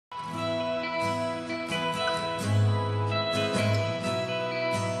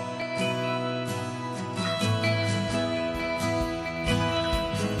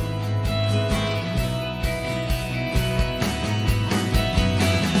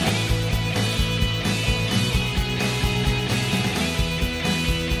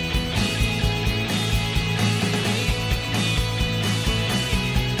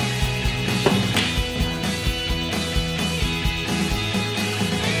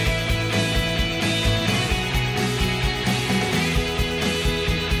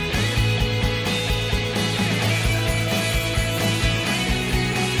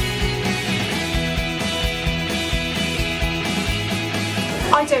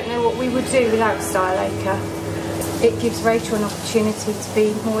don't know what we would do without StyleAcre. It gives Rachel an opportunity to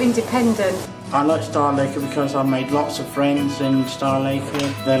be more independent. I like StyleAcre because I've made lots of friends in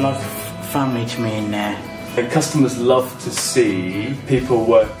StyleAcre. They're like family to me in there. And customers love to see people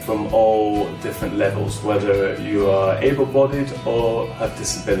work from all different levels, whether you are able-bodied or have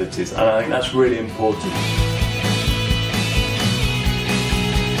disabilities, and I think that's really important.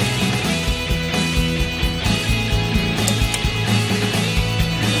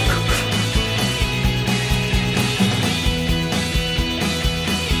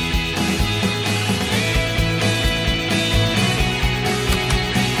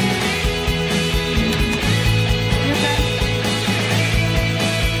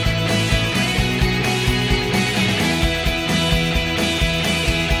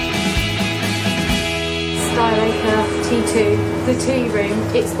 StyleAcre T2, the tea room,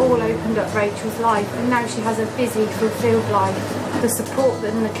 it's all opened up Rachel's life, and now she has a busy, fulfilled life. The support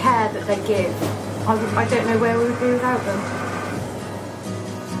and the care that they give, I don't know where we would be without them.